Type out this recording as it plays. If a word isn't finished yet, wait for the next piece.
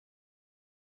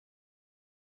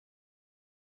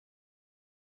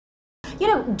You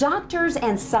know, doctors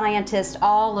and scientists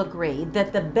all agree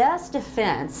that the best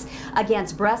defense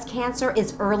against breast cancer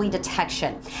is early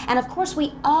detection. And of course,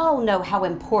 we all know how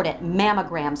important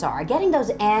mammograms are, getting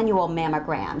those annual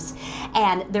mammograms.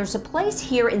 And there's a place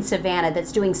here in Savannah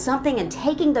that's doing something and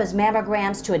taking those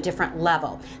mammograms to a different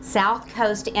level, South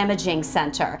Coast Imaging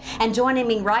Center. And joining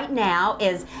me right now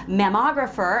is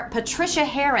mammographer Patricia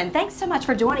Heron. Thanks so much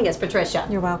for joining us, Patricia.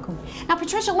 You're welcome. Now,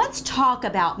 Patricia, let's talk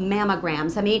about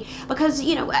mammograms. I mean, because,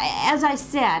 you know, as I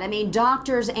said, I mean,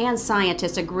 doctors and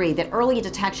scientists agree that early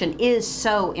detection is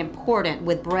so important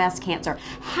with breast cancer.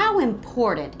 How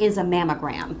important is a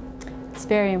mammogram? It's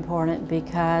very important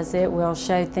because it will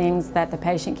show things that the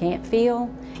patient can't feel.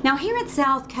 Now, here at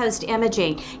South Coast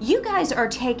Imaging, you guys are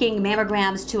taking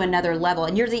mammograms to another level,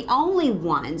 and you're the only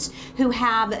ones who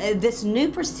have this new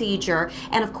procedure.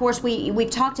 And of course, we've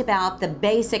talked about the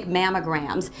basic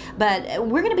mammograms, but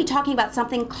we're going to be talking about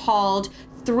something called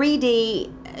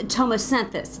 3D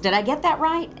tomosynthesis. Did I get that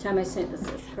right?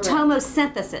 Tomosynthesis. Correct.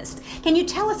 Tomosynthesis. Can you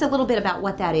tell us a little bit about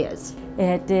what that is?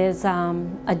 It is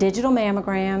a digital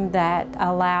mammogram that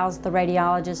allows the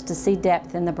radiologist to see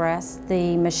depth in the breast.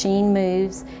 The machine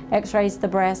moves, x-rays the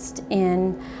breast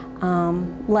in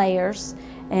layers,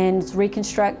 and it's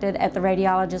reconstructed at the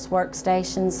radiologist's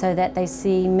workstation so that they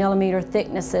see millimeter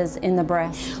thicknesses in the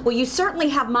breast. Well, you certainly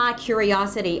have my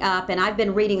curiosity up, and I've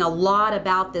been reading a lot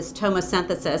about this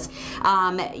tomosynthesis.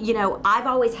 You know, I've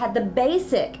always had the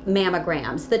basic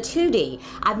mammograms, the 2D.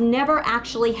 I've never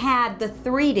actually had the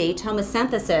 3D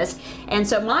tomosynthesis, and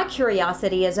so my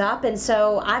curiosity is up, and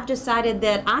so I've decided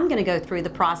that I'm going to go through the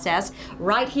process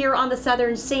right here on the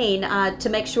Southern Scene to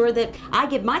make sure that I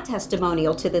give my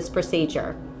testimonial to this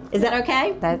procedure. Is that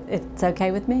okay? It's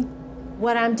okay with me.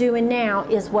 What I'm doing now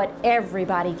is what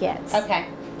everybody gets. Okay,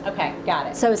 okay, got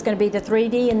it. So it's going to be the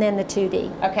 3D and then the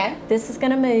 2D. Okay. This is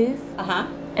going to move,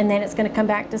 and then it's going to come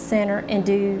back to center and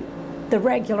do the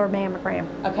regular mammogram.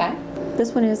 Okay.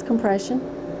 This one is compression,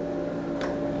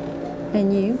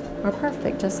 and you are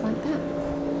perfect just like that.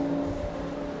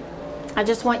 I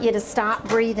just want you to stop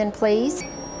breathing, please.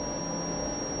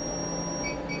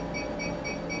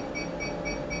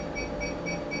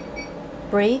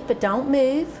 Breathe, but don't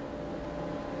move.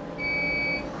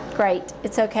 Great,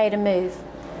 it's okay to move.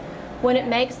 When it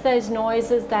makes those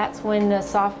noises, that's when the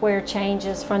software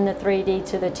changes from the 3D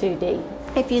to the 2D.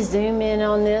 If you zoom in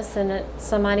on this and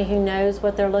somebody who knows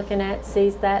what they're looking at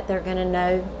sees that, they're gonna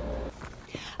know.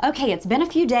 Okay, it's been a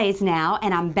few days now,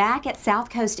 and I'm back at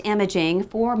South Coast Imaging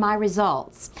for my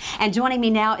results. And joining me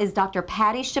now is Dr.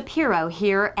 Patty Shapiro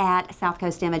here at South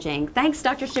Coast Imaging. Thanks,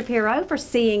 Dr. Shapiro, for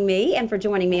seeing me and for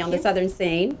joining me on the Southern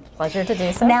Scene. Pleasure to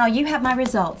do so. Now, you have my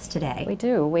results today. We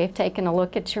do. We've taken a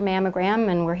look at your mammogram,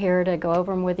 and we're here to go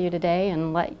over them with you today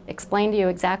and explain to you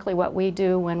exactly what we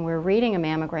do when we're reading a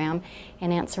mammogram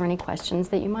and answer any questions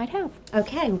that you might have.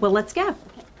 Okay, well, let's go.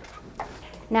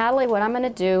 Natalie, what I'm going to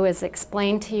do is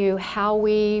explain to you how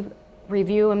we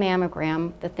review a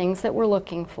mammogram, the things that we're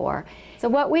looking for. So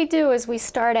what we do is we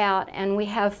start out and we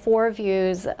have 4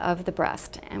 views of the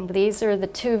breast. And these are the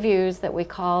 2 views that we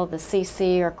call the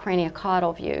CC or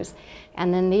craniocaudal views.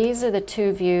 And then these are the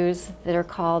 2 views that are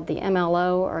called the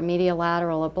MLO or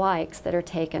medial-lateral obliques that are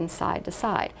taken side to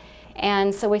side.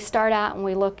 And so we start out and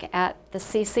we look at the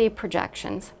CC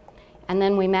projections, and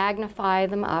then we magnify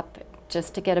them up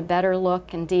just to get a better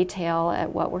look and detail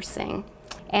at what we're seeing.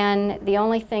 And the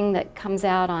only thing that comes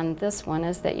out on this one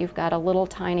is that you've got a little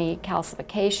tiny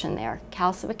calcification there.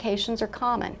 Calcifications are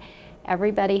common.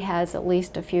 Everybody has at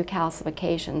least a few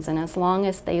calcifications, and as long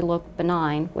as they look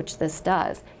benign, which this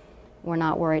does, we're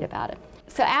not worried about it.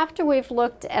 So after we've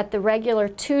looked at the regular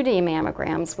 2D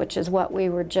mammograms, which is what we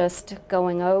were just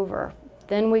going over,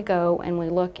 then we go and we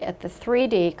look at the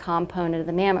 3D component of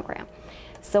the mammogram.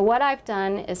 So what I've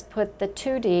done is put the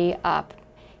 2D up,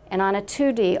 and on a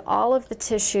 2D, all of the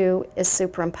tissue is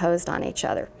superimposed on each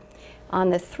other.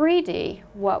 On the 3D,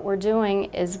 what we're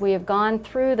doing is we have gone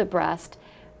through the breast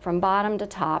from bottom to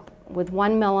top with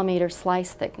 1 millimeter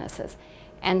slice thicknesses.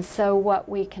 And so what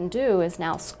we can do is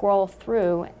now scroll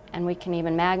through, and we can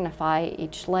even magnify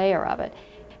each layer of it.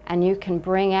 And you can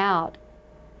bring out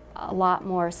a lot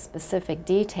more specific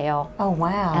detail. Oh,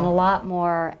 wow. And a lot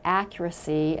more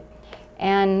accuracy.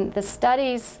 And the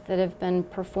studies that have been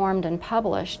performed and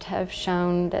published have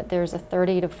shown that there's a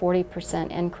 30 to 40%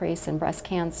 increase in breast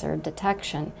cancer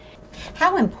detection.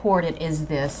 How important is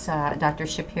this, Dr.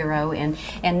 Shapiro? And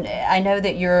I know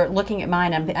that you're looking at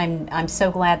mine. I'm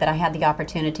so glad that I had the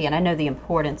opportunity, and I know the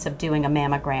importance of doing a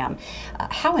mammogram.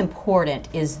 How important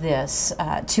is this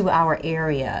to our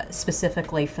area,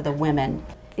 specifically for the women?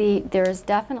 There is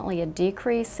definitely a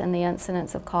decrease in the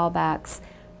incidence of callbacks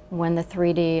when the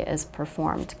 3D is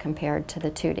performed compared to the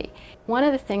 2D. One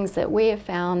of the things that we have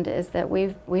found is that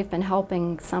we've been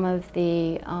helping some of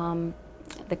the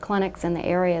clinics in the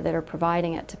area that are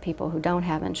providing it to people who don't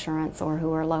have insurance or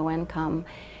who are low income,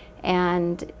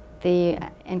 and the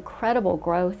incredible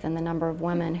growth in the number of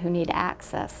women who need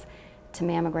access to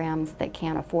mammograms that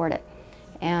can't afford it.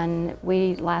 And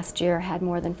we last year had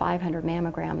more than 500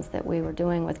 mammograms that we were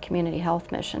doing with Community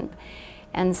Health Mission.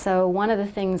 And so one of the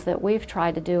things that we've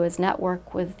tried to do is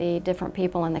network with the different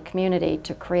people in the community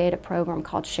to create a program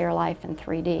called Share Life in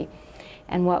 3D.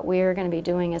 And what we're going to be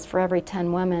doing is for every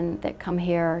 10 women that come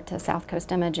here to South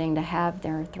Coast Imaging to have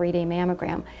their 3D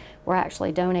mammogram, we're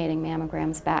actually donating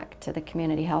mammograms back to the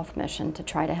Community Health Mission to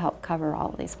try to help cover all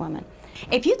of these women.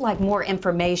 If you'd like more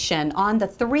information on the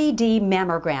 3D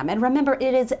mammogram, and remember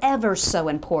it is ever so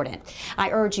important,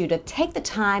 I urge you to take the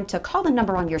time to call the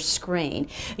number on your screen.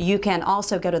 You can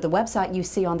also go to the website you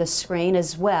see on the screen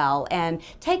as well and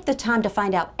take the time to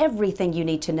find out everything you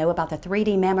need to know about the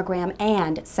 3D mammogram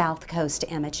and South Coast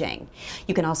Imaging.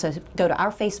 You can also go to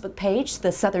our Facebook page,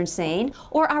 The Southern Scene,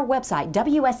 or our website,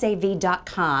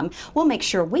 wsav.com. We'll make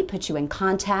sure we put you in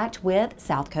contact with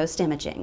South Coast Imaging.